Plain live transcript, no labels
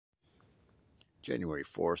January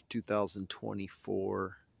 4th,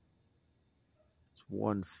 2024. It's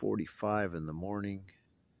 1:45 in the morning.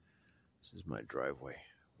 This is my driveway.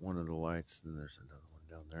 One of the lights, and there's another one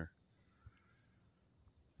down there.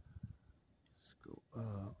 Let's go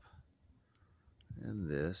up. And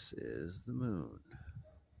this is the moon.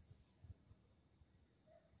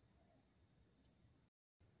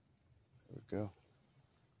 There we go.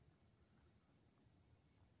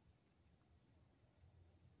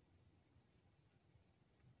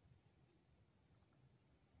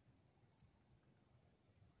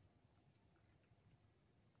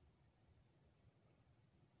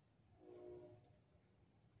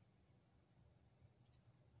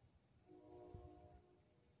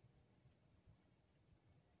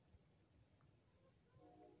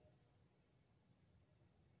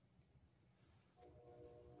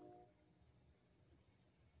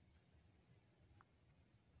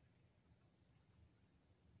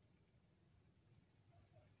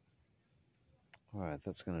 All right,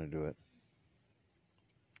 that's going to do it.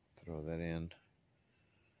 Throw that in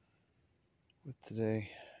with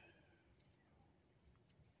today.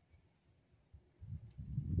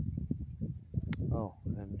 Oh,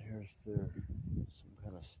 and here's some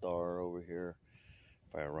kind of star over here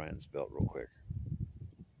by Orion's belt real quick.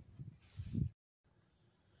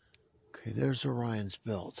 Okay, there's Orion's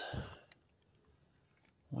belt.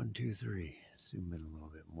 1, 2, 3. Zoom in a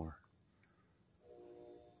little bit more.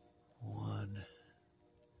 1,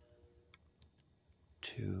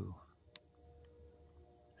 2,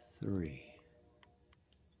 3.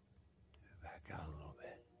 Back out a little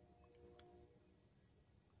bit.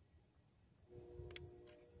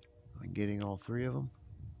 Am I getting all 3 of them?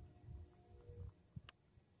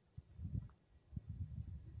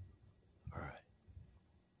 All right.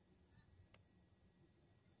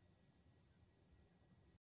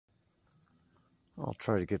 I'll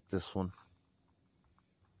try to get this one.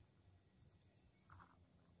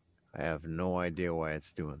 I have no idea why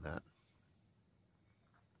it's doing that.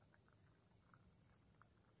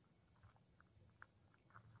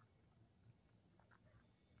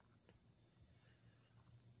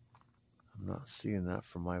 I'm not seeing that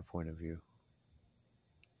from my point of view.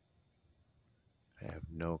 I have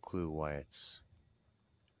no clue why it's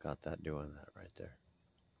got that doing that right there.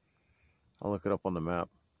 I'll look it up on the map.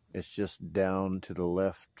 It's just down to the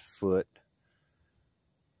left foot,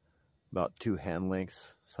 about 2 hand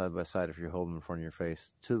lengths, side by side if you're holding in front of your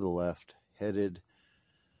face, to the left, headed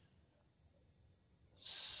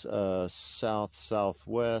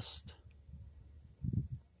south-southwest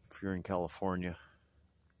if you're in California.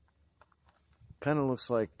 Kind of looks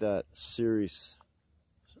like that series.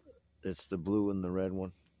 It's the blue and the red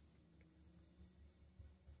one.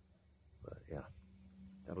 But yeah,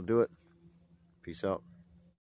 that'll do it. Peace out.